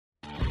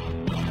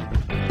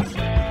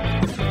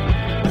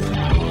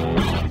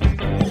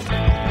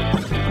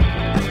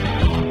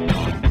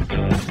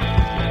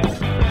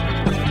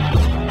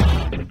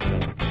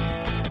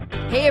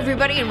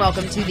everybody, and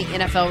welcome to the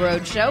NFL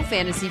Roadshow,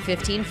 Fantasy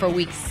 15 for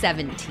Week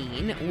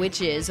 17,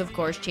 which is, of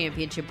course,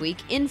 Championship Week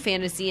in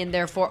fantasy, and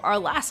therefore our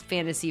last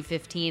Fantasy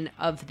 15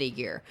 of the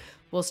year.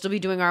 We'll still be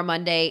doing our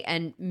Monday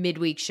and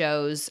midweek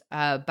shows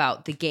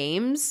about the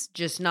games,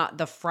 just not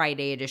the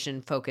Friday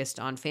edition focused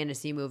on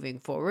fantasy moving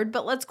forward.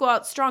 But let's go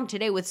out strong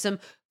today with some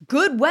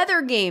good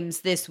weather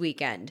games this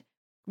weekend,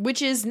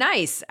 which is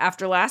nice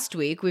after last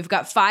week. We've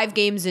got 5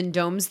 games in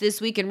domes this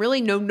week and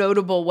really no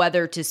notable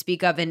weather to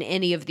speak of in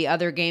any of the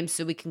other games,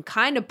 so we can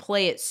kind of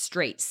play it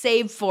straight,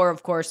 save for,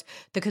 of course,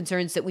 the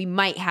concerns that we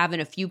might have in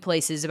a few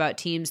places about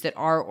teams that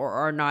are or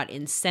are not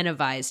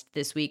incentivized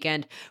this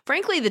weekend.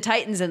 Frankly, the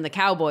Titans and the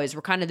Cowboys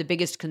were kind of the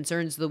biggest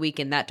concerns of the week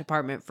in that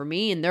department for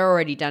me, and they're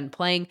already done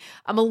playing.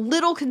 I'm a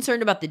little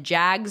concerned about the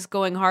Jags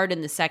going hard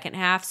in the second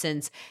half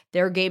since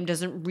their game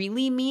doesn't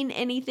really mean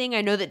anything.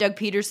 I know that Doug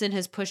Peterson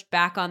has pushed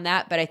back on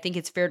that, but I think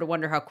it's fair to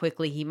wonder how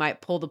quickly he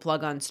might pull the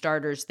plug on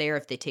starters there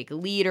if they take a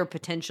lead or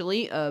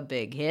potentially a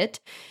big hit.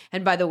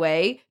 And by the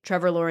way,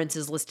 Trevor Lawrence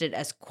is listed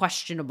as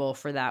questionable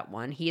for that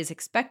one. He is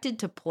expected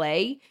to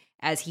play,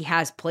 as he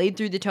has played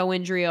through the toe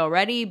injury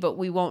already, but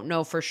we won't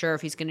know for sure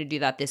if he's going to do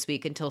that this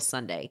week until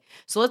Sunday.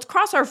 So let's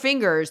cross our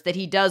fingers that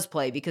he does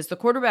play, because the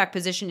quarterback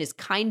position is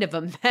kind of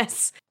a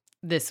mess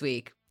this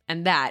week.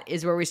 And that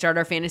is where we start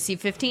our Fantasy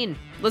 15.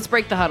 Let's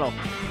break the huddle.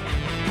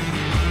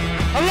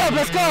 Hurry up,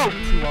 let's go!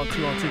 2 on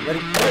 2, ready?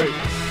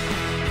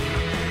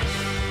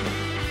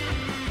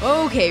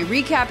 Okay,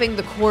 recapping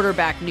the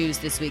quarterback news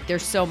this week.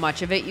 There's so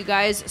much of it, you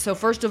guys. So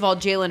first of all,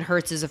 Jalen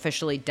Hurts is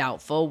officially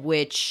doubtful,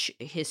 which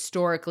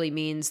historically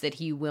means that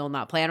he will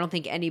not play. I don't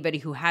think anybody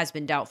who has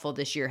been doubtful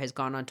this year has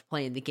gone on to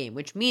play in the game,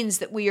 which means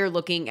that we are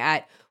looking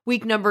at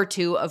week number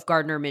 2 of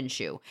Gardner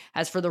Minshew.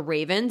 As for the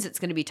Ravens, it's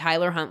going to be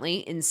Tyler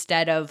Huntley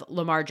instead of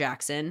Lamar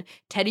Jackson.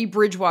 Teddy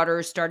Bridgewater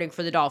is starting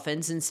for the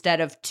Dolphins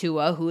instead of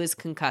Tua, who is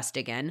concussed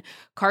again.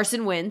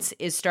 Carson Wentz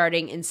is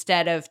starting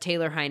instead of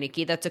Taylor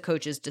Heineke. That's a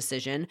coach's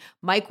decision.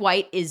 Mike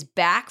White is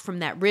back from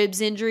that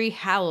ribs injury.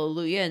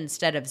 Hallelujah,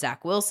 instead of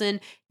Zach Wilson.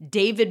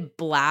 David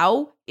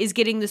Blau is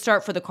getting the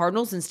start for the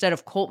Cardinals instead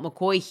of Colt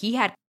McCoy. He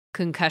had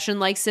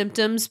concussion-like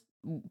symptoms,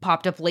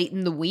 popped up late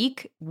in the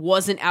week,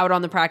 wasn't out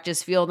on the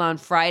practice field on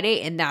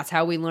Friday, and that's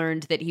how we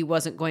learned that he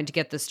wasn't going to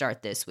get the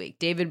start this week.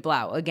 David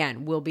Blau,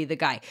 again, will be the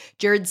guy.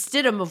 Jared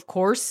Stidham, of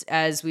course,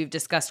 as we've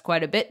discussed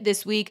quite a bit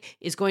this week,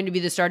 is going to be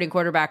the starting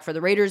quarterback for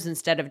the Raiders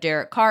instead of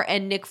Derek Carr,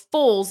 and Nick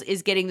Foles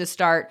is getting the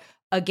start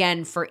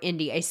again for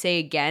Indy. I say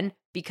again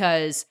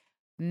because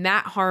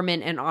Matt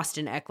Harmon and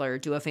Austin Eckler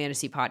do a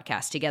fantasy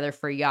podcast together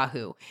for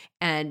Yahoo,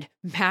 and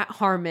Matt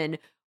Harmon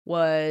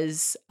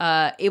was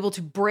able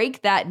to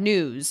break that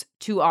news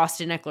to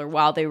Austin Eckler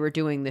while they were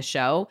doing the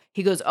show.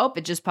 He goes, oh,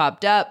 it just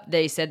popped up.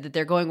 They said that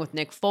they're going with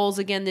Nick Foles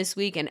again this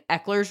week. And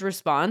Eckler's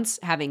response,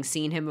 having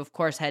seen him, of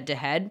course, head to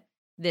head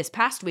this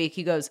past week,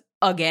 he goes,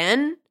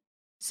 again?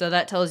 So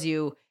that tells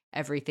you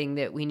everything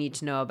that we need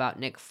to know about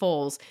Nick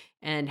Foles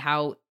and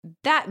how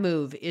that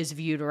move is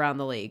viewed around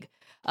the league.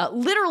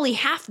 Literally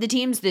half the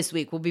teams this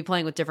week will be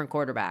playing with different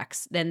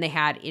quarterbacks than they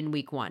had in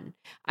week 1.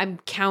 I'm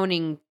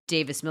counting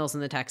Davis Mills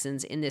and the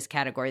Texans in this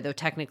category, though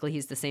technically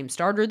he's the same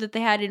starter that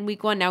they had in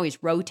week 1. Now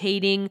he's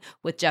rotating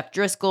with Jeff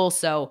Driscoll,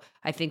 so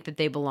I think that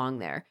they belong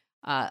there.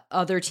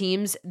 Other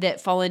teams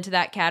that fall into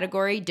that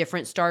category,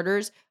 different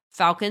starters: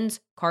 Falcons,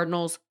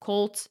 Cardinals,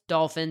 Colts,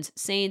 Dolphins,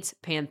 Saints,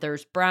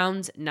 Panthers,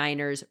 Browns,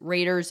 Niners,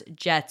 Raiders,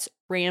 Jets,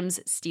 Rams,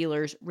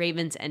 Steelers,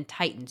 Ravens, and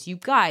Titans. You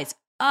guys,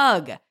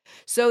 ugh.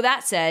 So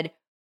that said,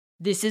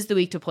 this is the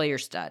week to play your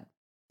stud,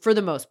 for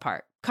the most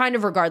part, kind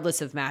of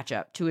regardless of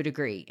matchup to a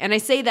degree. And I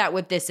say that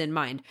with this in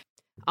mind.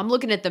 I'm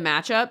looking at the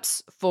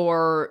matchups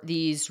for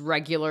these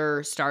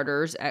regular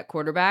starters at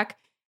quarterback,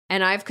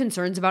 and I have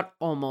concerns about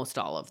almost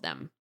all of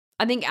them.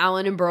 I think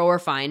Allen and Burrow are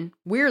fine,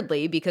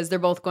 weirdly, because they're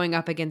both going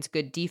up against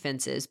good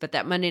defenses, but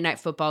that Monday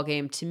Night Football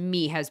game, to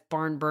me, has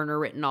barn burner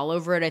written all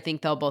over it. I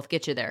think they'll both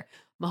get you there.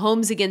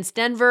 Mahomes against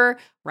Denver,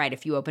 right?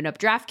 If you open up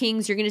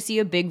DraftKings, you're going to see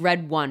a big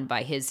red 1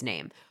 by his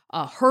name.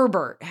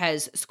 Herbert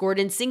has scored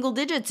in single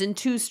digits in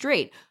 2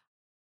 straight.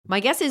 My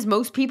guess is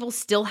most people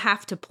still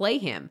have to play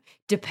him,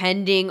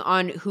 depending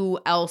on who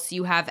else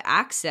you have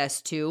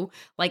access to.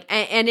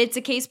 And it's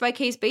a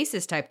case-by-case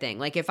basis type thing.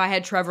 Like, if I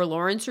had Trevor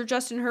Lawrence or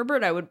Justin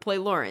Herbert, I would play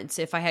Lawrence.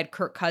 If I had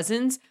Kirk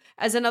Cousins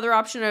as another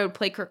option, I would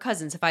play Kirk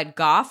Cousins. If I had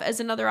Goff as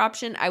another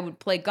option, I would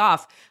play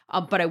Goff.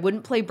 But I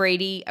wouldn't play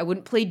Brady. I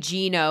wouldn't play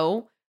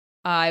Geno.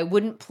 I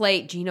wouldn't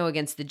play Geno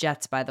against the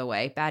Jets, by the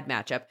way. Bad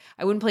matchup.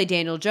 I wouldn't play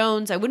Daniel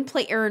Jones. I wouldn't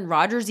play Aaron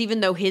Rodgers, even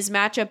though his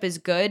matchup is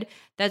good.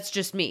 That's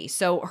just me.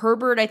 So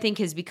Herbert, I think,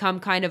 has become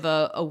kind of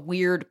a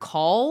weird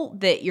call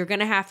that you're going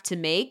to have to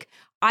make.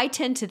 I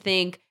tend to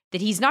think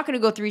that he's not going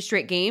to go 3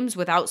 straight games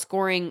without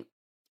scoring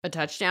a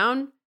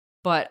touchdown,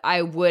 but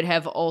I would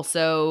have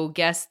also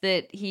guessed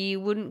that he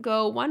wouldn't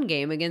go 1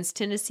 game against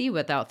Tennessee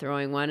without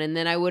throwing one, and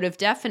then I would have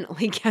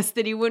definitely guessed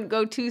that he wouldn't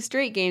go 2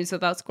 straight games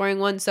without scoring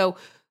one. So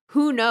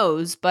Who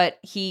knows, but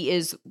he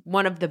is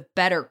one of the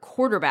better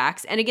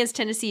quarterbacks. And against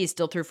Tennessee, he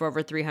still threw for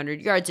over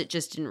 300 yards. It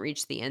just didn't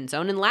reach the end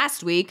zone. And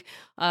last week,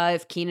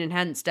 if Keenan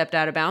hadn't stepped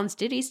out of bounds,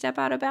 did he step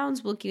out of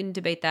bounds? We can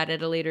debate that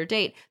at a later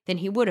date. Then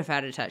he would have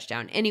had a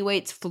touchdown. Anyway,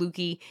 it's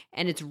fluky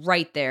and it's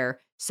right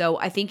there. So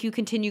I think you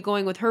continue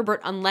going with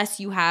Herbert unless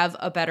you have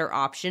a better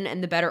option,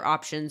 and the better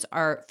options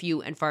are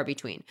few and far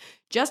between.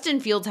 Justin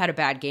Fields had a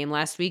bad game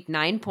last week,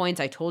 9 points.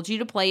 I told you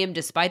to play him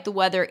despite the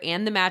weather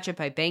and the matchup.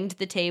 I banged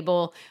the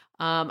table.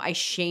 I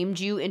shamed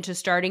you into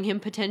starting him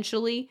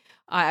potentially.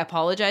 I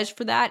apologize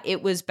for that.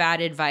 It was bad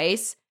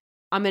advice.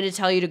 I'm going to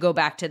tell you to go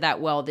back to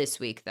that well this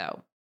week,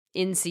 though,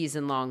 in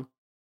season long,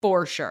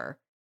 for sure.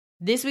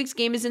 This week's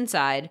game is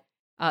inside.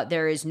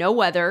 There is no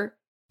weather.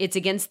 It's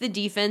against the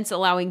defense,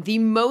 allowing the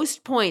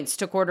most points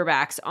to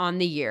quarterbacks on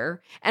the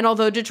year. And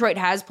although Detroit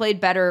has played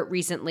better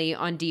recently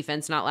on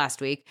defense, not last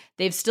week,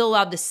 they've still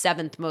allowed the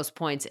 7th most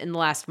points in the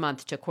last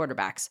month to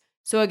quarterbacks.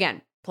 So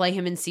again, play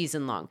him in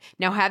season long.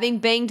 Now, having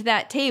banged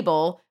that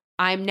table,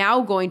 I'm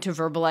now going to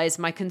verbalize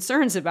my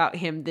concerns about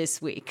him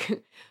this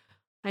week.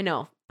 I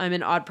know, I'm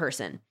an odd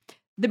person.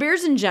 The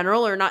Bears in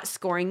general are not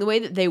scoring the way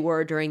that they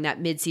were during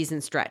that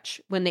midseason stretch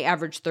when they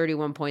averaged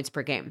 31 points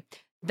per game.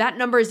 That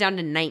number is down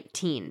to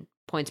 19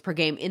 points per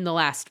game in the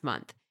last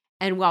month.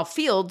 And while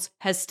Fields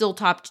has still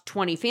topped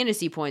 20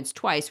 fantasy points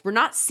twice, we're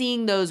not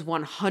seeing those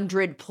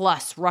 100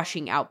 plus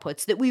rushing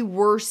outputs that we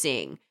were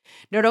seeing.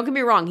 Now, don't get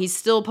me wrong, he's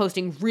still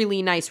posting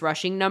really nice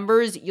rushing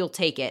numbers. You'll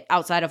take it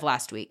outside of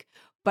last week.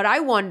 But I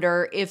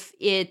wonder if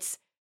it's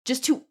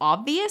just too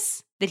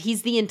obvious that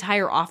he's the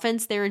entire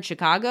offense there in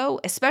Chicago,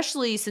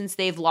 especially since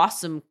they've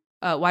lost some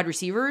wide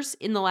receivers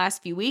in the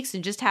last few weeks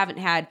and just haven't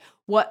had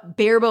what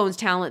bare bones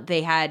talent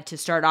they had to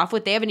start off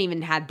with. They haven't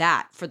even had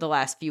that for the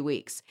last few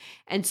weeks.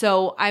 And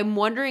so I'm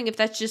wondering if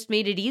that's just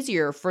made it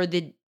easier for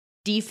the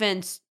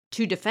defense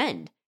to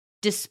defend.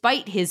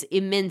 Despite his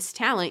immense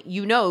talent,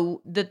 you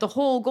know that the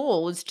whole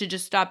goal is to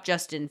just stop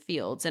Justin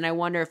Fields. And I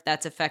wonder if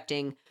that's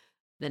affecting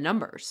the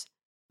numbers.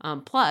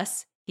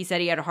 Plus, he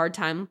said he had a hard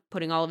time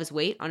putting all of his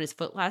weight on his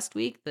foot last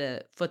week,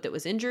 the foot that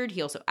was injured.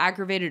 He also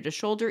aggravated a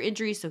shoulder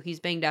injury, so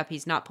he's banged up.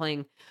 He's not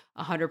playing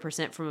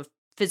 100% from a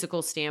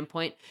physical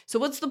standpoint. So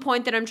what's the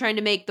point that I'm trying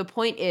to make? The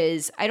point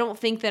is, I don't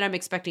think that I'm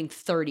expecting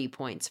 30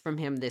 points from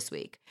him this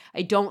week.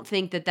 I don't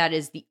think that that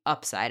is the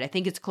upside. I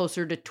think it's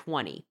closer to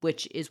 20,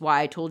 which is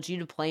why I told you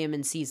to play him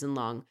in season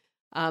long,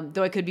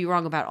 though I could be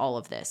wrong about all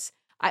of this.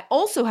 I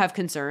also have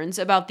concerns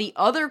about the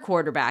other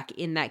quarterback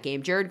in that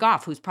game, Jared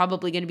Goff, who's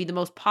probably going to be the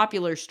most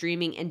popular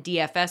streaming and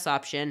DFS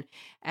option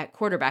at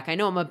quarterback. I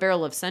know I'm a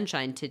barrel of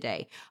sunshine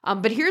today,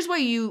 but here's why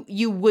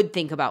you would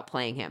think about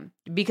playing him.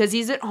 Because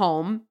he's at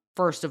home,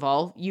 first of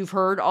all. You've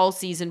heard all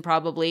season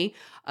probably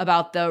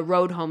about the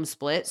road home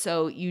split,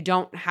 so you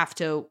don't have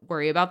to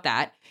worry about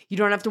that. You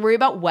don't have to worry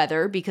about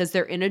weather because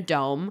they're in a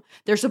dome.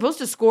 They're supposed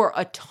to score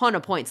a ton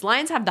of points.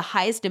 Lions have the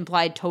highest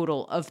implied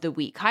total of the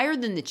week, higher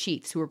than the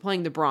Chiefs, who are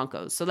playing the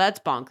Broncos, so that's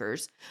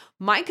bonkers.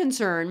 My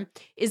concern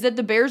is that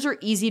the Bears are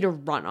easy to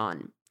run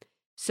on.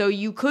 So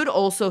you could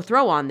also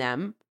throw on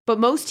them, but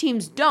most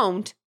teams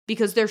don't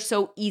because they're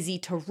so easy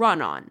to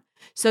run on.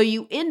 So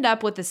you end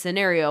up with a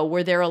scenario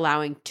where they're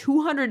allowing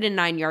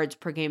 209 yards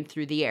per game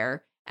through the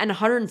air and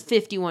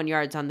 151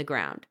 yards on the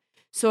ground.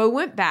 So I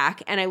went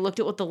back and I looked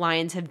at what the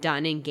Lions have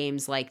done in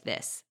games like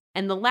this.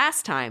 And the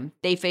last time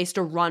they faced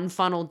a run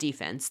funnel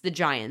defense, the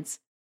Giants,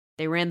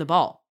 they ran the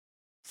ball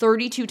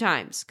 32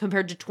 times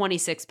compared to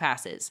 26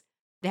 passes.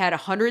 They had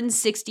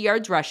 160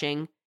 yards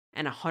rushing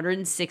and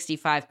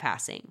 165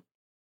 passing.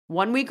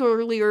 1 week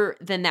earlier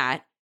than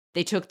that,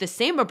 they took the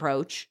same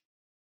approach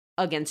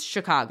against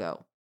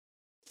Chicago.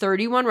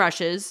 31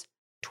 rushes,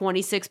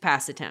 26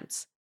 pass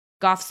attempts.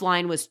 Goff's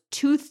line was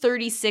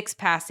 236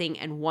 passing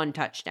and 1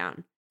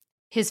 touchdown.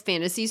 His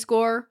fantasy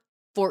score,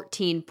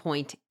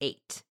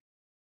 14.8.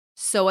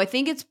 So I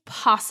think it's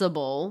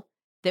possible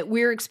that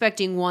we're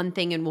expecting one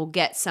thing and we'll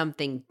get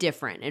something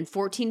different. And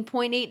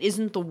 14.8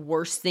 isn't the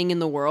worst thing in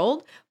the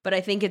world, but I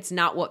think it's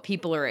not what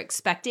people are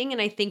expecting.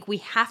 And I think we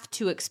have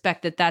to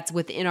expect that that's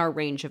within our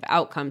range of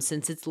outcomes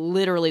since it's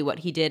literally what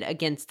he did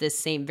against this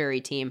same very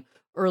team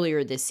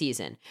earlier this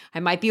season. I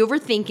might be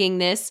overthinking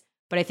this,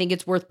 but I think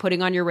it's worth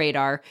putting on your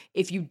radar.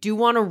 If you do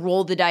want to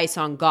roll the dice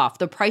on Goff,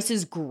 the price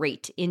is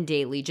great in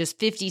daily, just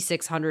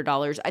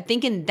 $5,600. I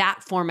think in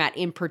that format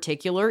in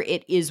particular,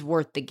 it is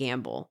worth the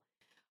gamble.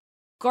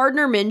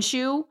 Gardner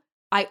Minshew,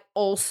 I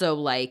also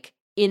like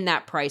in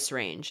that price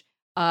range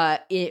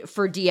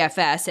for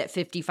DFS at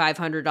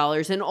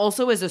 $5,500 and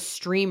also as a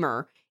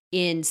streamer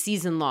in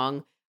season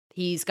long.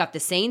 He's got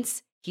the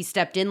Saints. He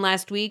stepped in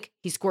last week.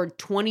 He scored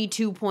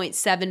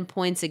 22.7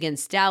 points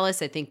against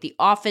Dallas. I think the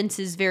offense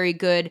is very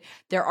good.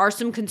 There are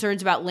some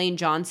concerns about Lane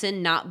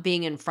Johnson not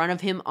being in front of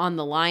him on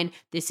the line.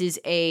 This is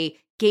a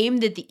game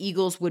that the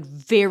Eagles would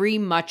very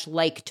much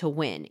like to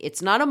win.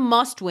 It's not a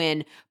must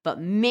win,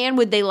 but man,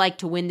 would they like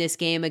to win this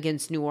game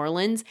against New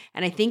Orleans.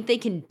 And I think they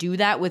can do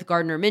that with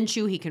Gardner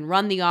Minshew. He can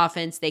run the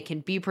offense. They can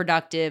be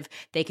productive.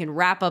 They can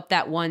wrap up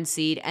that 1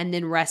 seed and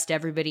then rest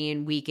everybody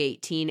in week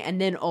 18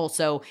 and then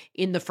also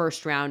in the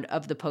first round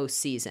of the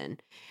postseason.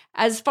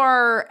 As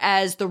far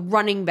as the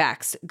running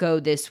backs go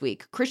this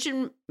week,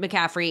 Christian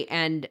McCaffrey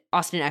and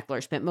Austin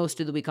Eckler spent most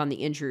of the week on the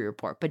injury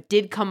report, but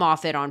did come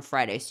off it on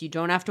Friday, so you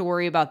don't have to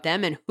worry about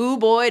them. And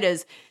boy,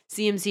 does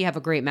CMC have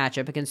a great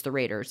matchup against the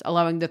Raiders,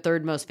 allowing the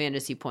 3rd most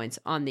fantasy points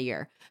on the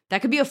year.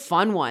 That could be a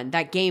fun one,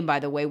 that game, by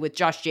the way, with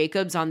Josh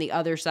Jacobs on the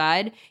other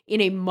side in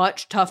a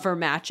much tougher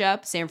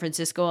matchup. San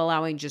Francisco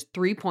allowing just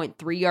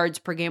 3.3 yards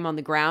per game on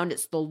the ground.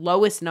 It's the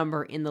lowest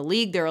number in the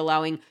league. They're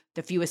allowing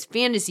the fewest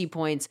fantasy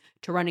points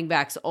to running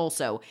backs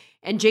also.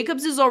 And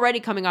Jacobs is already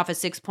coming off a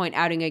 6-point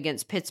outing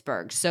against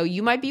Pittsburgh. So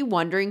you might be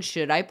wondering,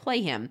 should I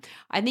play him?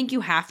 I think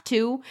you have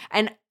to.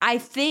 And I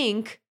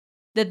think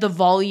that the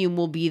volume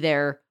will be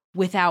there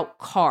without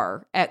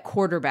Carr at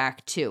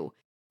quarterback too,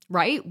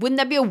 right? Wouldn't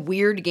that be a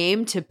weird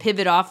game to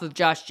pivot off of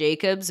Josh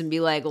Jacobs and be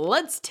like,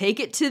 let's take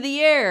it to the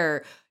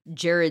air,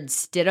 Jared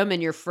Stidham, in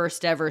your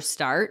first ever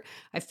start?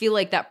 I feel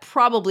like that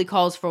probably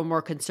calls for a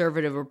more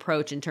conservative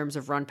approach in terms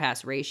of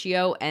run-pass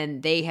ratio,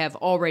 and they have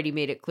already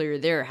made it clear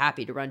they're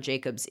happy to run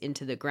Jacobs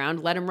into the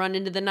ground. Let him run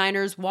into the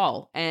Niners'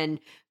 wall, and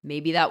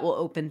maybe that will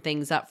open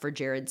things up for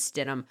Jared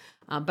Stidham.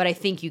 But I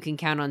think you can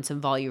count on some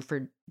volume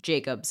for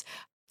Jacobs.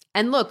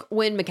 And look,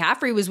 when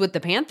McCaffrey was with the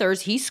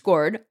Panthers, he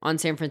scored on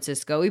San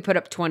Francisco. He put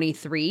up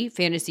 23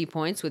 fantasy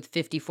points with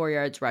 54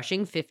 yards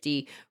rushing,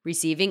 50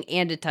 receiving,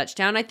 and a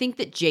touchdown. I think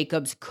that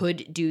Jacobs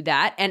could do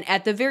that. And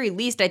at the very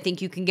least, I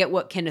think you can get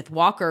what Kenneth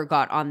Walker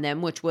got on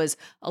them, which was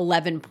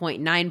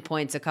 11.9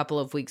 points a couple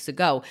of weeks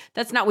ago.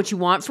 That's not what you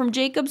want from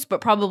Jacobs,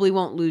 but probably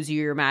won't lose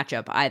you your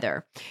matchup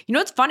either. You know,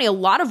 it's funny. A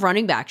lot of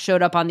running backs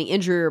showed up on the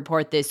injury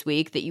report this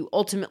week that you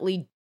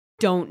ultimately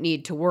don't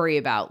need to worry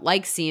about,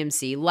 like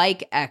CMC,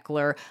 like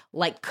Eckler,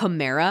 like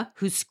Kamara,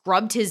 who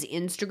scrubbed his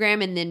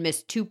Instagram and then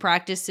missed 2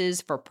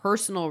 practices for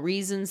personal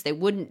reasons. They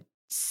wouldn't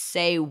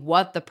say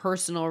what the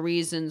personal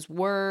reasons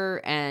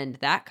were, and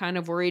that kind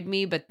of worried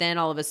me. But then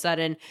all of a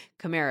sudden,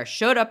 Kamara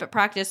showed up at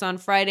practice on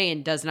Friday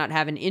and does not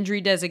have an injury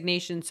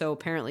designation, so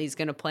apparently he's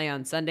going to play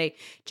on Sunday.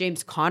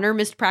 James Conner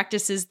missed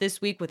practices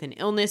this week with an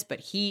illness, but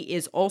he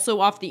is also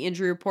off the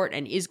injury report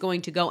and is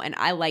going to go, and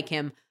I like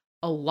him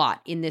a lot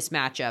in this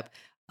matchup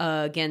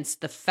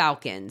against the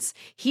Falcons.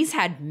 He's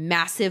had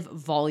massive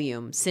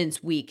volume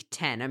since week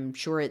 10. I'm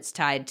sure it's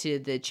tied to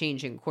the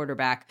change in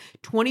quarterback.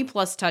 20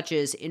 plus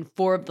touches in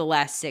 4 of the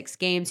last 6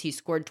 games. He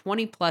scored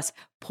 20 plus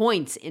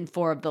points in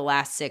 4 of the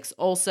last 6.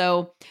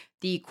 Also,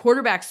 the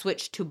quarterback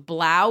switch to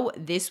Blau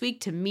this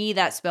week, to me,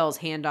 that spells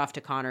handoff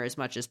to Connor as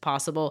much as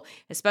possible,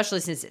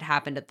 especially since it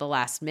happened at the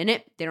last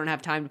minute. They don't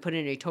have time to put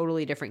in a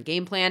totally different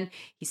game plan.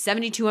 He's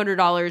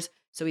 $7,200,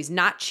 so he's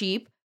not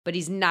cheap, but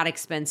he's not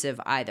expensive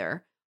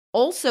either.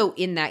 Also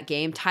in that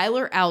game,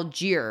 Tyler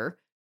Algier,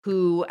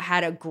 who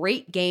had a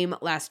great game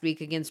last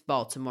week against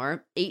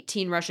Baltimore,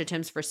 18 rush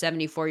attempts for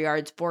 74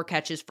 yards, 4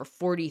 catches for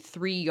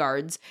 43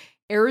 yards.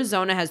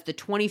 Arizona has the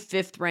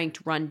 25th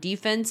ranked run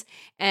defense,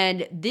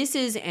 and this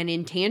is an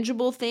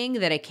intangible thing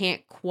that I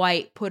can't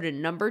quite put a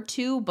number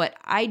to, but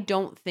I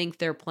don't think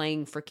they're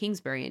playing for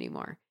Kingsbury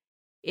anymore.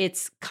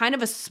 It's kind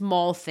of a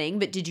small thing,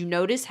 but did you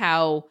notice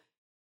how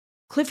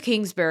Cliff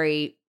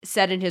Kingsbury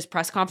said in his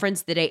press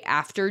conference the day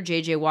after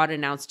J.J. Watt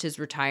announced his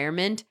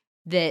retirement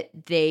that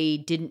they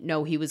didn't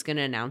know he was going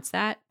to announce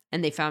that,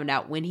 and they found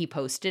out when he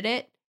posted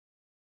it?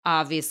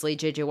 Obviously,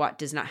 J.J. Watt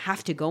does not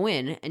have to go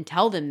in and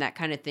tell them that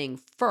kind of thing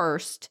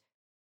first,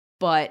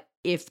 but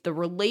if the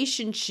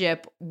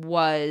relationship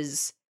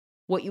was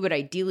what you would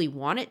ideally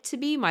want it to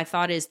be, my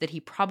thought is that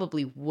he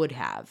probably would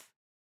have.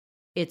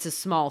 It's a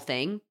small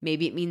thing.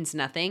 Maybe it means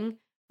nothing.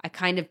 I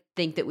kind of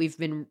think that we've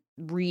been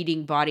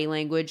reading body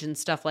language and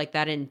stuff like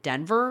that in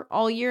Denver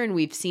all year, and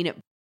we've seen it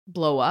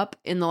blow up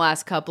in the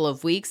last couple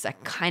of weeks. I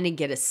kind of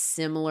get a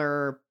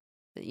similar,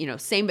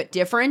 same but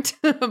different,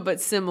 but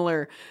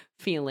similar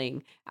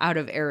feeling out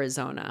of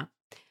Arizona.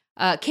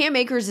 Cam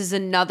Akers is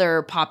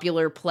another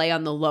popular play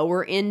on the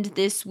lower end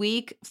this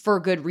week for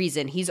good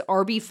reason. He's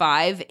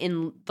RB5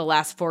 in the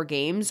last 4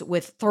 games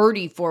with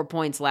 34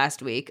 points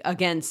last week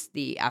against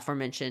the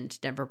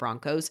aforementioned Denver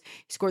Broncos.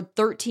 He scored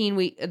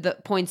 13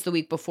 points the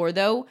week before,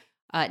 though,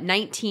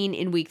 19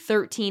 in week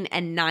 13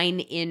 and 9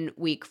 in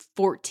week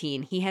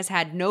 14. He has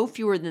had no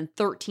fewer than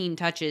 13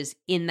 touches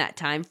in that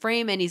time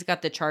frame, and he's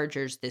got the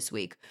Chargers this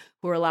week,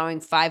 who are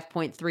allowing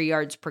 5.3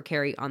 yards per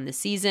carry on the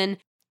season.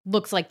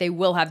 Looks like they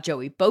will have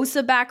Joey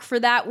Bosa back for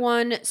that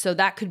one, so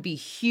that could be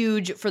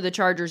huge for the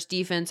Chargers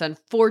defense.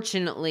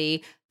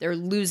 Unfortunately, They're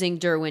losing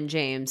Derwin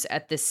James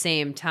at the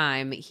same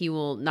time. He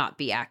will not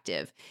be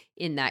active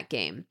in that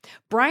game.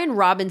 Brian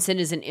Robinson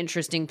is an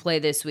interesting play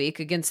this week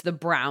against the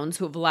Browns,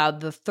 who have allowed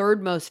the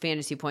third most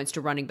fantasy points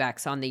to running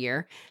backs on the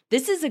year.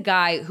 This is a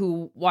guy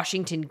who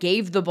Washington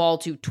gave the ball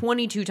to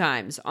 22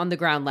 times on the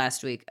ground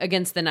last week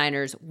against the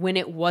Niners when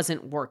it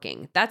wasn't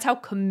working. That's how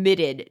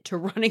committed to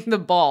running the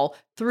ball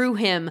through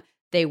him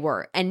they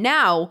were. And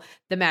now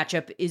the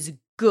matchup is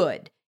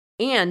good,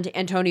 and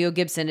Antonio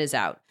Gibson is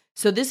out.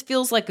 So this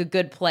feels like a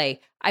good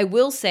play. I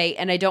will say,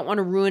 and I don't want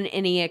to ruin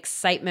any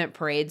excitement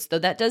parades, though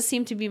that does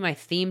seem to be my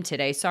theme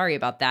today. Sorry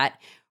about that.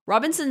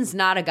 Robinson's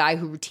not a guy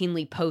who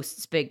routinely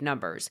posts big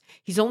numbers.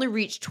 He's only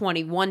reached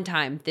 21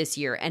 time this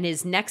year, and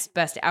his next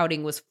best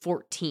outing was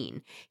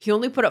 14. He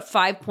only put up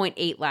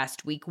 5.8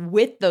 last week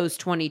with those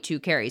 22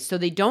 carries, so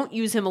they don't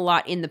use him a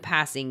lot in the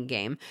passing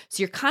game.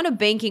 So you're kind of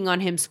banking on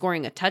him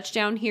scoring a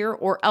touchdown here,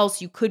 or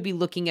else you could be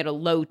looking at a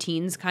low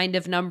teens kind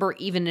of number,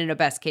 even in a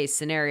best case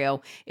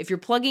scenario. If you're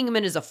plugging him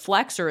in as a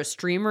flex or a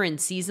streamer in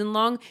season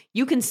long,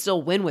 you can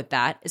still win with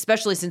that,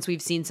 especially since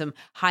we've seen some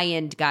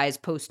high-end guys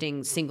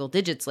posting single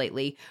digits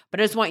lately.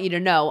 But I just want you to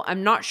know,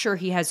 I'm not sure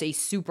he has a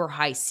super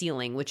high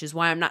ceiling, which is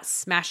why I'm not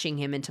smashing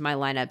him into my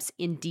lineups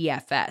in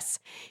DFS.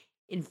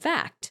 In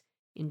fact,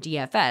 in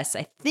DFS,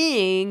 I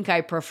think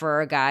I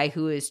prefer a guy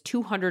who is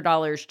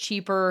 $200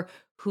 cheaper,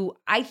 who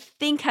I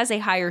think has a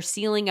higher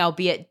ceiling,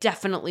 albeit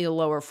definitely a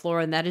lower floor,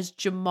 and that is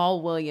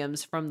Jamal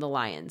Williams from the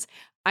Lions.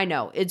 I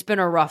know, it's been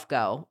a rough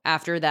go.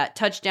 After that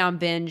touchdown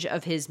binge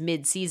of his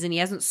midseason, he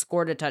hasn't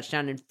scored a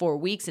touchdown in 4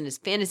 weeks, and his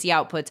fantasy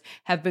outputs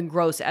have been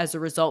gross as a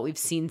result. We've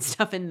seen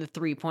stuff in the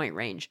 3-point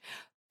range.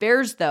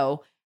 Bears,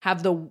 though,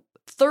 have the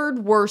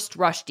third worst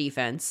rush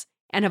defense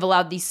and have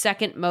allowed the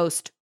second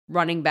most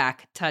running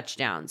back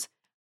touchdowns.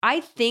 I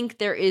think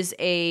there is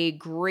a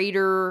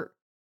greater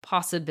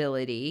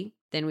possibility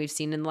than we've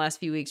seen in the last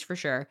few weeks for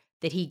sure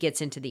that he gets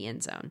into the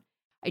end zone.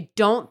 I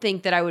don't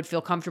think that I would feel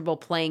comfortable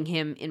playing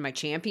him in my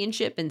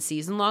championship and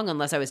season long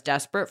unless I was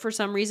desperate for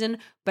some reason,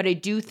 but I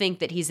do think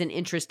that he's an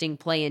interesting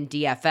play in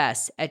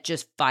DFS at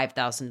just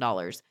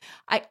 $5,000.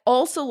 I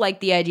also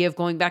like the idea of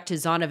going back to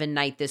Zonovan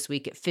Knight this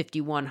week at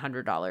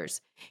 $5,100.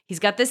 He's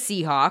got the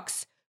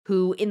Seahawks,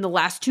 who in the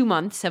last 2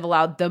 months have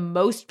allowed the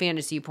most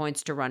fantasy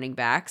points to running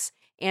backs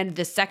and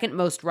the second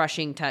most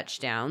rushing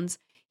touchdowns.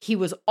 He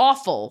was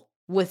awful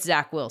with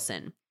Zach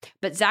Wilson,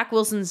 but Zach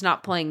Wilson's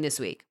not playing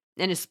this week.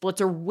 And his splits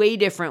are way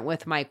different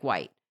with Mike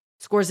White.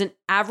 Scores an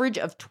average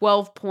of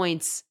 12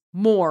 points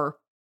more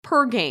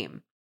per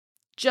game,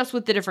 just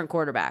with the different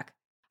quarterback.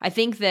 I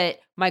think that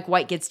Mike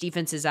White gets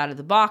defenses out of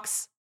the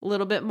box a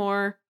little bit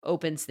more,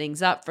 opens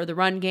things up for the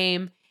run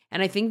game,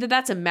 and I think that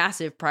that's a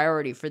massive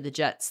priority for the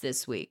Jets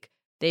this week.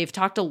 They've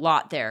talked a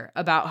lot there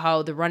about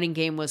how the running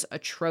game was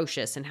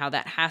atrocious and how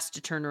that has to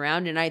turn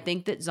around, and I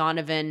think that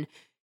Zonovan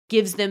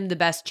gives them the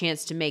best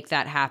chance to make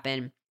that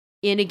happen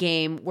in a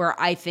game where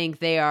I think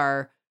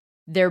their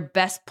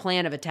best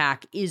plan of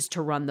attack is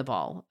to run the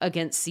ball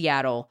against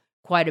Seattle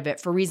quite a bit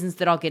for reasons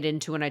that I'll get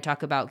into when I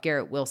talk about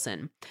Garrett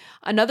Wilson.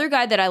 Another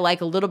guy that I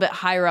like a little bit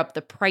higher up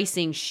the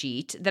pricing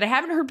sheet that I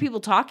haven't heard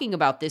people talking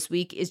about this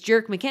week is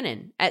Jerick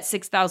McKinnon at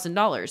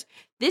 $6,000.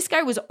 This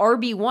guy was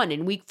RB1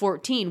 in week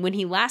 14 when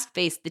he last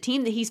faced the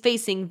team that he's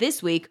facing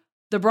this week,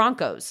 the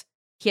Broncos.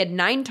 He had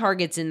 9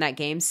 targets in that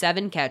game,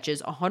 7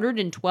 catches,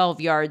 112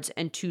 yards,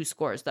 and 2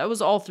 scores. That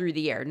was all through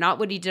the air, not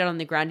what he did on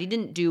the ground. He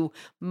didn't do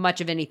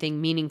much of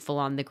anything meaningful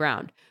on the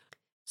ground.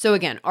 So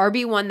again,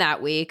 RB1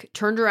 that week,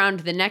 turned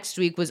around the next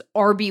week, was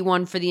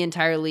RB1 for the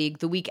entire league.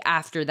 The week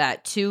after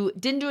that, too.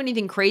 Didn't do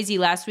anything crazy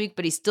last week,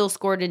 but he still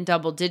scored in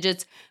double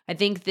digits. I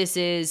think this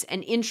is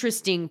an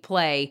interesting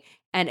play.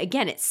 And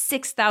again, it's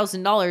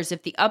 $6,000.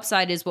 If the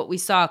upside is what we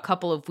saw a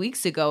couple of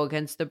weeks ago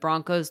against the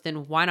Broncos,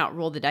 then why not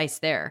roll the dice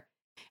there?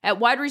 At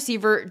wide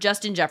receiver,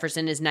 Justin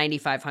Jefferson is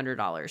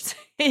 $9,500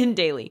 in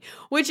daily,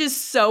 which is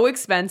so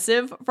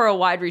expensive for a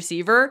wide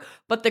receiver.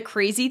 But the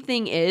crazy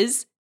thing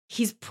is,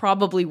 he's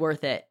probably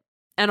worth it,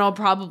 and I'll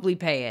probably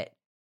pay it.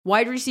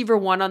 Wide receiver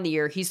 1 on the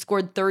year, he's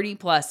scored 30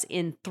 plus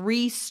in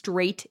 3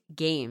 straight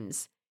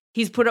games.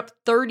 He's put up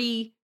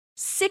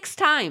 36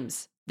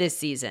 times this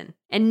season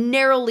and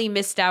narrowly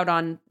missed out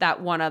on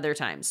that one other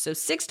time. So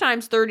 6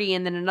 times 30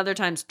 and then another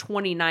time's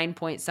 29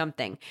 point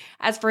something.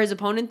 As for his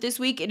opponent this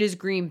week, it is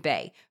Green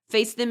Bay.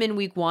 Faced them in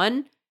week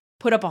 1,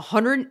 put up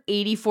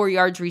 184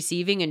 yards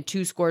receiving and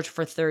 2 scores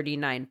for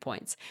 39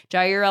 points.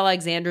 Jair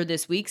Alexander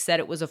this week said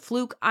it was a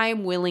fluke. I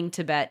am willing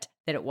to bet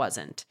that it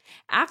wasn't.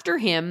 After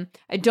him,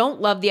 I don't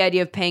love the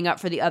idea of paying up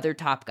for the other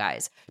top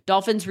guys.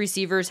 Dolphins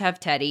receivers have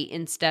Teddy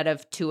instead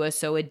of Tua,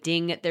 so a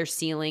ding at their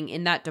ceiling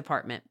in that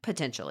department,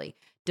 potentially.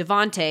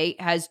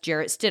 Devontae has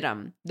Jarrett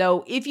Stidham,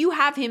 though if you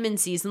have him in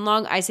season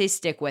long, I say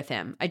stick with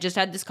him. I just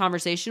had this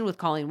conversation with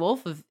Colleen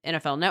Wolfe of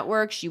NFL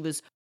Network. She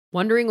was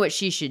wondering what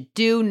she should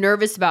do,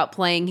 nervous about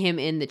playing him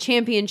in the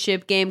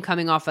championship game,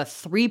 coming off a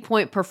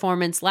 3-point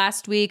performance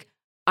last week.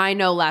 I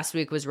know last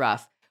week was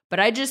rough, but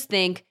I just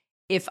think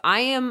if I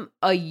am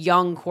a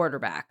young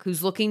quarterback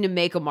who's looking to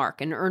make a mark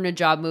and earn a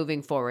job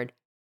moving forward,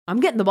 I'm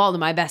getting the ball to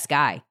my best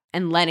guy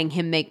and letting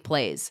him make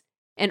plays.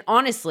 And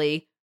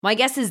honestly, my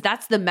guess is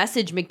that's the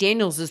message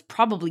McDaniels is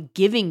probably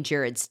giving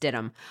Jared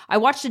Stidham. I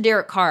watched a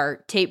Derek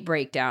Carr tape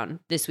breakdown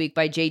this week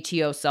by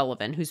JT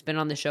O'Sullivan, who's been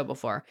on the show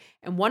before.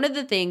 And one of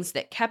the things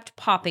that kept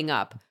popping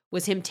up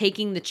was him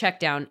taking the check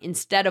down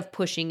instead of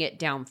pushing it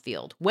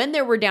downfield. When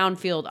there were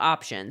downfield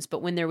options,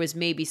 but when there was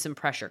maybe some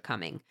pressure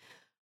coming.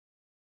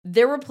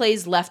 There were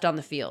plays left on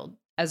the field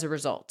as a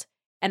result.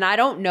 And I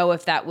don't know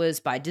if that was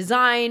by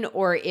design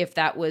or if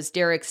that was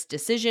Derek's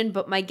decision,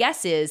 but my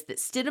guess is that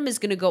Stidham is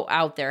going to go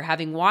out there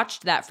having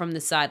watched that from the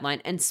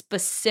sideline and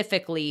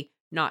specifically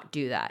not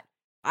do that.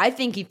 I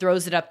think he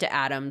throws it up to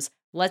Adams,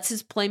 lets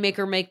his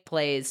playmaker make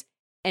plays,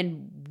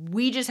 and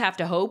we just have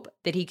to hope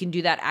that he can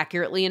do that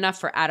accurately enough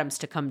for Adams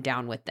to come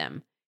down with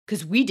them.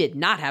 Because we did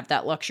not have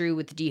that luxury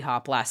with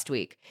D-Hop last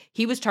week.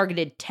 He was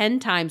targeted 10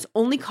 times,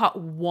 only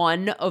caught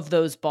one of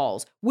those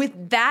balls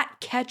with that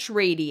catch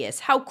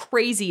radius. How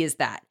crazy is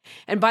that?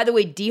 And by the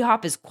way,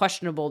 D-Hop is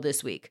questionable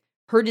this week.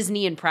 Hurt his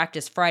knee in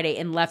practice Friday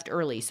and left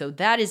early, so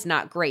that is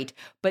not great.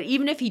 But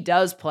even if he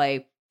does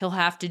play, he'll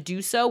have to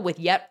do so with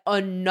yet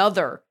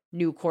another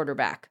new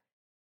quarterback.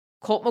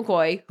 Colt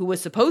McCoy, who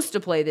was supposed to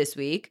play this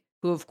week,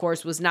 who of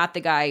course was not the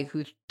guy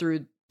who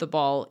threw the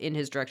ball in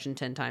his direction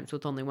 10 times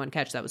with only one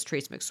catch. That was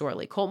Trace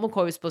McSorley. Colt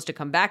McCoy was supposed to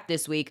come back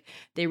this week.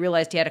 They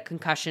realized he had a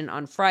concussion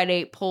on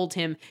Friday, pulled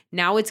him.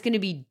 Now it's going to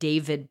be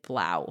David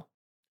Blau.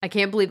 I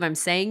can't believe I'm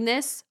saying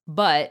this,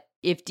 but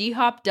if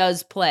D-Hop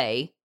does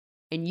play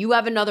and you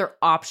have another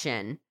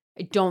option,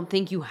 I don't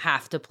think you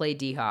have to play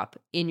D-Hop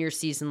in your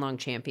season-long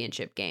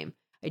championship game.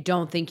 I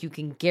don't think you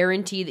can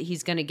guarantee that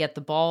he's going to get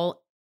the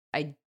ball.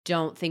 I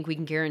don't think we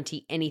can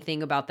guarantee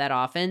anything about that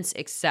offense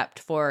except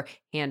for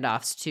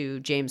handoffs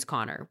to James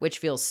Conner, which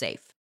feels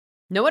safe.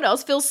 Know what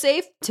else feels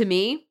safe to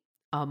me?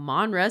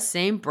 Amon-Ra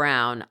St.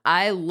 Brown.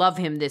 I love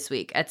him this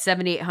week at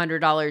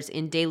 $7,800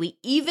 in daily,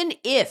 even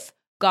if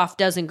Goff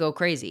doesn't go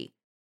crazy.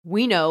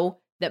 We know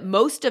that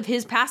most of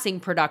his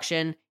passing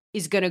production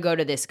is going to go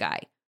to this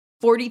guy.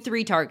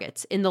 43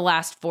 targets in the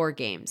last 4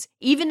 games.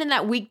 Even in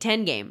that Week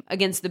 10 game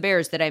against the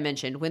Bears that I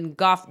mentioned, when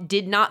Goff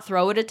did not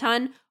throw it a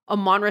ton,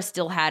 Amon-Ra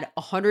still had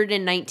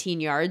 119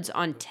 yards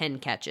on 10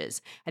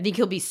 catches. I think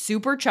he'll be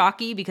super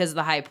chalky because of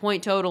the high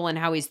point total and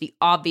how he's the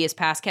obvious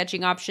pass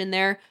catching option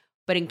there.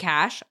 But in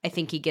cash, I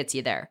think he gets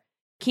you there.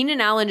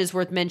 Keenan Allen is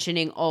worth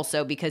mentioning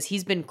also because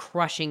he's been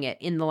crushing it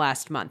in the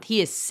last month.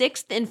 He is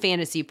 6th in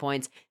fantasy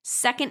points,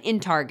 2nd in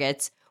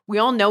targets. We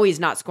all know he's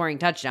not scoring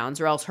touchdowns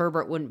or else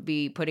Herbert wouldn't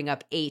be putting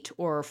up 8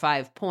 or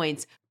 5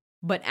 points.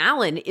 But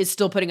Allen is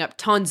still putting up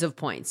tons of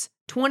points.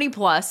 20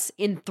 plus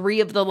in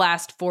 3 of the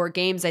last 4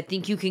 games. I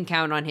think you can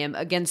count on him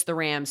against the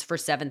Rams for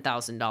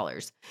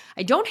 $7,000.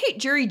 I don't hate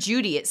Jerry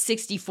Jeudy at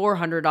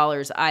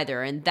 $6,400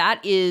 either. And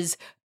that is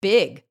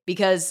big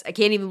because I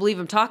can't even believe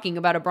I'm talking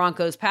about a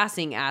Broncos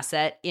passing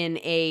asset in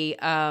a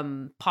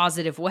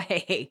positive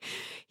way.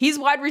 He's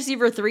wide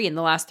receiver 3 in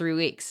the last 3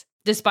 weeks,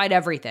 despite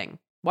everything.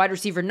 Wide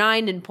receiver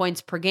 9 in points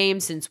per game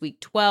since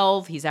week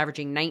 12. He's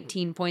averaging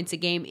 19 points a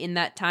game in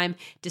that time,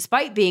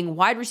 despite being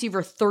wide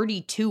receiver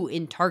 32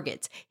 in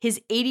targets.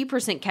 His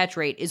 80% catch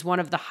rate is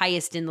one of the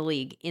highest in the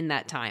league in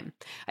that time.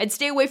 I'd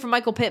stay away from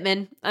Michael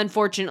Pittman.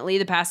 Unfortunately,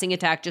 the passing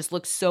attack just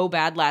looked so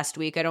bad last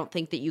week. I don't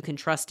think that you can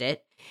trust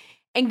it.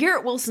 And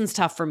Garrett Wilson's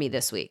tough for me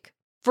this week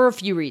for a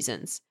few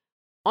reasons.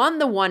 On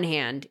the one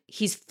hand,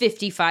 he's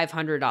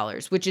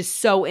 $5,500, which is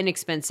so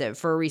inexpensive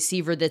for a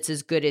receiver that's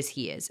as good as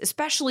he is,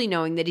 especially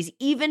knowing that he's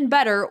even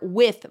better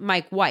with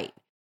Mike White.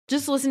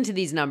 Just listen to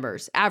these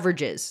numbers.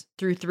 Averages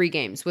through 3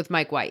 games with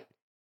Mike White.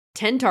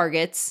 10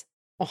 targets,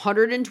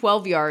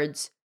 112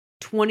 yards,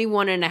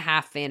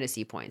 21.5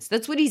 fantasy points.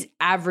 That's what he's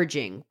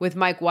averaging with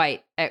Mike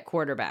White at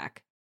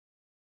quarterback.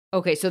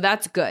 Okay, so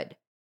that's good.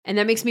 And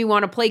that makes me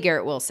want to play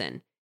Garrett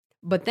Wilson.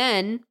 But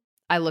then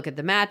I look at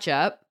the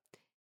matchup,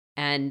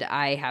 and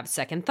I have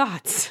second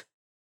thoughts.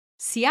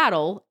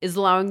 Seattle is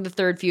allowing the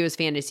 3rd fewest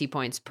fantasy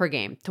points per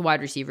game to wide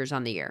receivers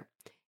on the year.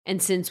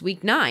 And since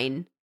week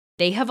 9,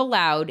 they have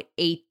allowed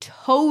a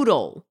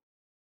total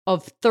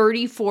of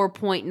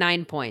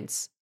 34.9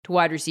 points to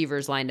wide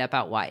receivers lined up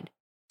out wide.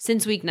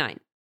 Since week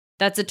 9.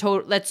 That's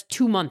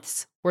 2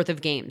 months worth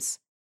of games.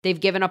 They've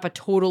given up a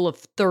total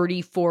of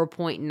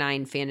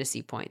 34.9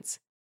 fantasy points.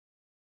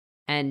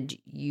 And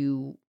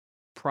you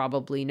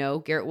probably know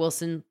Garrett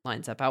Wilson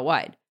lines up out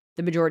wide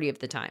the majority of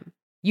the time.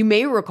 You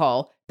may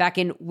recall back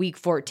in week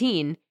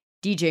 14,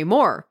 DJ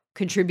Moore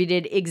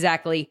contributed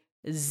exactly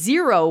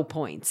 0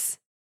 points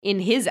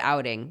in his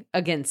outing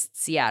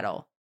against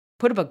Seattle.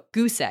 Put up a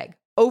goose egg,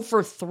 0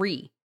 for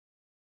 3.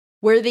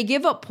 Where they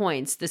give up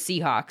points, the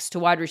Seahawks, to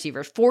wide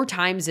receivers, 4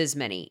 times as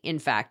many, in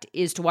fact,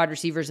 is to wide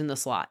receivers in the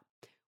slot,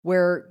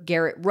 where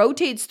Garrett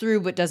rotates through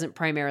but doesn't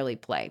primarily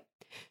play.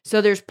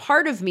 So there's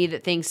part of me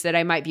that thinks that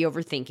I might be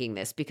overthinking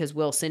this because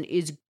Wilson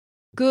is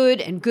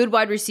good and good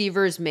wide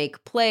receivers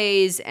make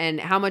plays. And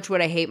how much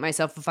would I hate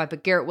myself if I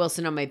put Garrett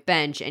Wilson on my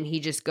bench and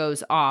he just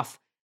goes off?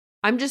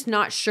 I'm just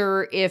not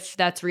sure if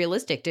that's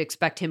realistic to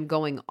expect him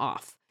going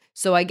off.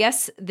 So I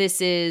guess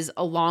this is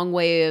a long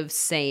way of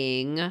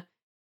saying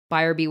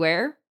buyer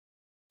beware.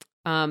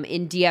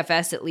 In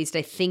DFS, at least,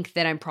 I think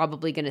that I'm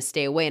probably going to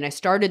stay away. And I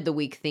started the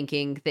week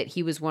thinking that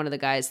he was one of the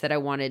guys that I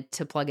wanted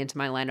to plug into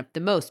my lineup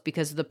the most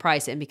because of the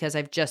price and because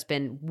I've just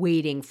been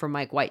waiting for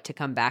Mike White to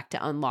come back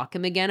to unlock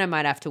him again. I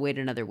might have to wait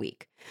another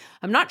week.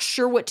 I'm not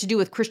sure what to do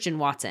with Christian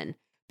Watson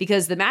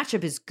because the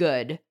matchup is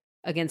good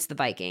against the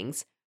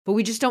Vikings, but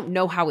we just don't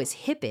know how his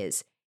hip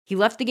is. He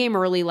left the game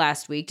early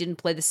last week, didn't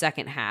play the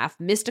second half,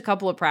 missed a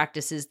couple of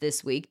practices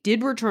this week,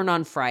 did return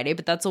on Friday,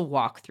 but that's a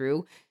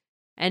walkthrough.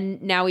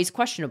 And now he's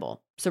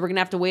questionable. So we're going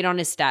to have to wait on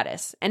his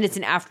status. And it's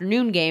an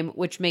afternoon game,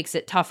 which makes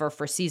it tougher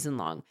for season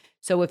long.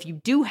 So if you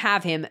do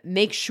have him,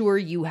 make sure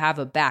you have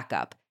a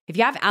backup. If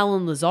you have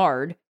Alan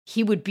Lazard,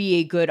 he would be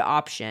a good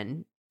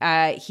option.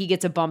 He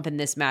gets a bump in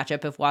this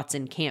matchup if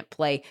Watson can't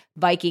play.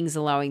 Vikings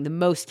allowing the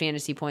most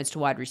fantasy points to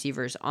wide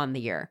receivers on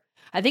the year.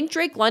 I think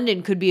Drake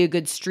London could be a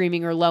good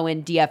streaming or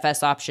low-end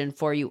DFS option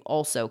for you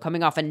also.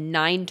 Coming off a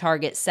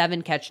 9-target,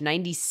 7-catch,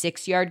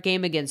 96-yard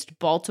game against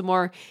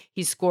Baltimore,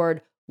 he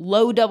scored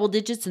low double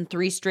digits in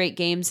 3 straight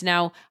games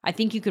now. I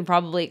think you can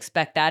probably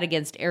expect that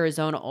against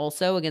Arizona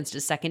also, against a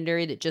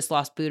secondary that just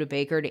lost Budda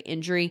Baker to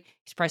injury.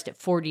 He's priced at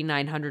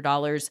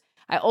 $4,900.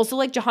 I also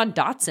like Jahan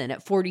Dotson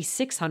at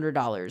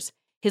 $4,600.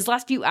 His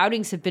last few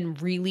outings have been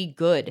really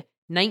good.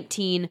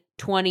 19,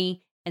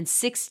 20, and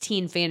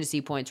 16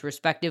 fantasy points,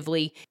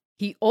 respectively.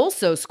 He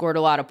also scored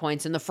a lot of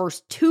points in the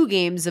first 2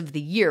 games of the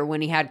year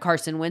when he had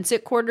Carson Wentz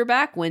at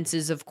quarterback. Wentz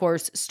is, of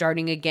course,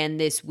 starting again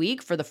this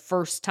week for the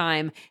first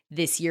time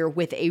this year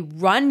with a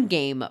run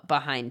game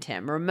behind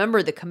him.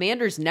 Remember, the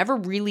Commanders never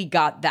really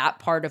got that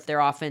part of their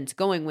offense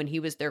going when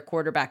he was their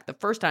quarterback the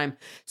first time.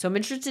 So I'm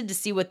interested to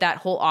see what that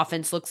whole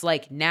offense looks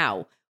like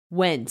now.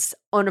 Wentz,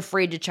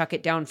 unafraid to chuck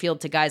it downfield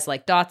to guys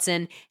like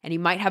Dotson, and he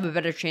might have a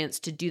better chance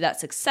to do that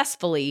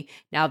successfully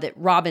now that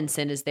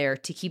Robinson is there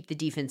to keep the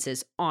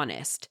defenses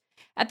honest.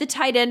 At the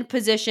tight end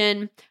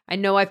position, I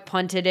know I've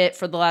punted it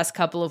for the last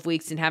couple of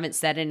weeks and haven't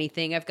said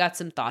anything. I've got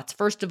some thoughts.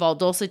 First of all,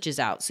 Dulcich is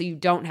out, so you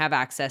don't have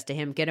access to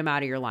him. Get him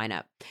out of your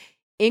lineup.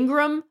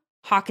 Ingram,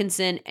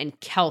 Hawkinson, and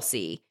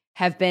Kelsey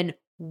have been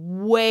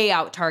way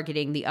out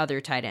targeting the other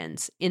tight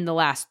ends in the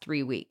last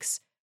 3 weeks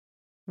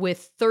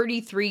with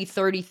 33,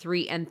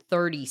 33, and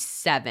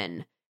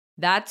 37.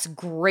 That's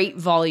great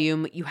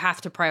volume. You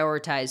have to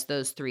prioritize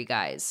those 3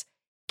 guys.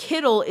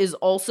 Kittle is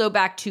also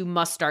back to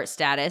must-start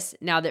status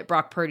now that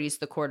Brock Purdy's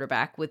the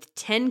quarterback with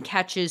 10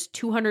 catches,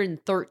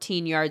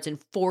 213 yards,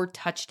 and 4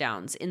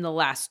 touchdowns in the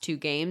last 2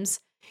 games.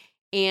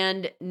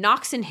 And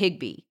Knox and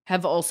Higbee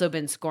have also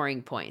been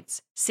scoring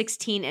points,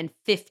 16 and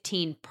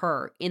 15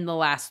 per in the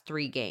last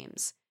 3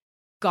 games.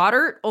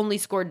 Goddard only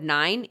scored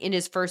 9 in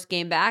his first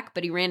game back,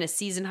 but he ran a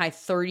season-high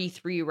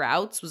 33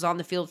 routes, was on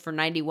the field for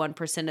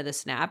 91% of the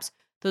snaps.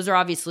 Those are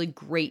obviously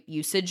great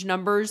usage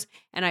numbers,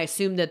 and I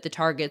assume that the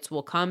targets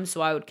will come,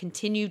 so I would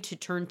continue to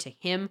turn to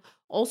him.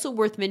 Also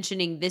worth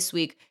mentioning this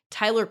week,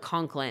 Tyler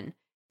Conklin.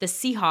 The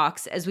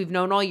Seahawks, as we've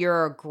known all year,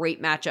 are a great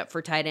matchup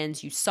for tight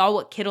ends. You saw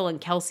what Kittle and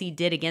Kelsey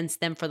did against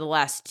them for the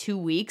last 2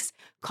 weeks.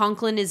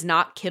 Conklin is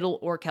not Kittle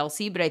or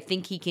Kelsey, but I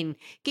think he can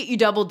get you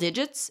double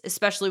digits,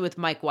 especially with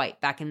Mike White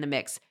back in the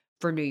mix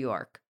for New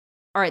York.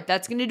 All right,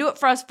 that's going to do it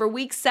for us for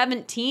week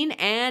 17,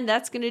 and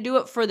that's going to do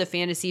it for the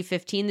Fantasy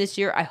 15 this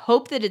year. I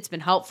hope that it's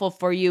been helpful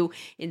for you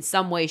in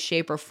some way,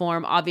 shape, or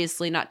form.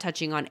 Obviously not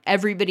touching on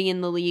everybody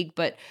in the league,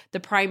 but the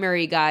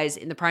primary guys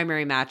in the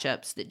primary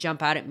matchups that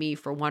jump out at me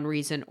for one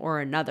reason or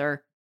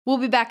another. We'll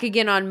be back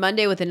again on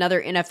Monday with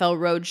another NFL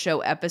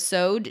Roadshow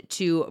episode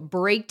to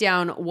break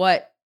down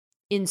what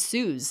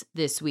ensues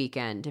this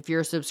weekend. If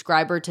you're a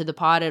subscriber to the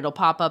pod, it'll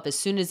pop up as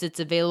soon as it's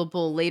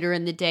available later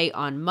in the day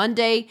on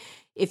Monday.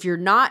 If you're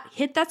not,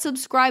 hit that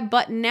subscribe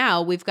button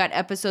now. We've got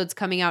episodes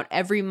coming out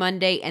every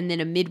Monday and then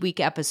a midweek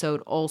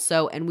episode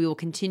also, and we will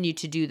continue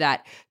to do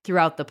that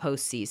throughout the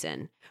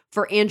postseason.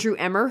 For Andrew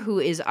Emmer, who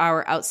is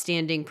our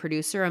outstanding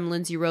producer, I'm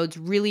Lindsay Rhodes.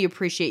 Really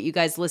appreciate you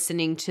guys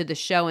listening to the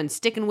show and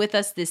sticking with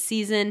us this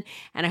season.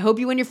 And I hope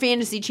you win your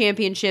fantasy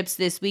championships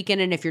this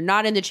weekend. And if you're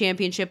not in the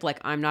championship, like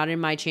I'm not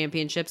in my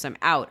championships, I'm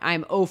out.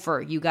 I'm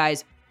over. You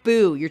guys,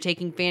 boo. You're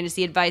taking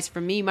fantasy advice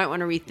from me. You might want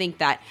to rethink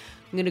that.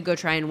 I'm going to go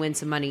try and win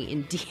some money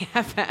in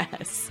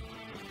DFS.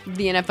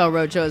 The NFL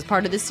Roadshow is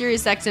part of the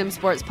SiriusXM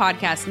Sports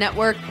Podcast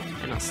Network,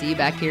 and I'll see you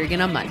back here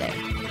again on Monday.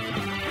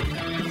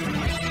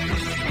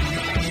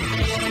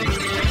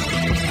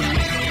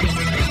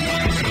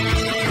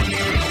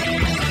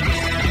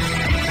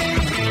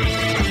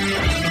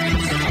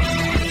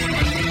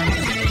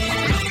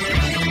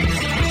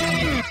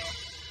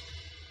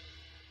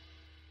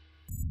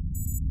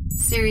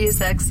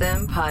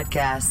 SiriusXM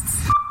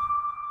Podcasts.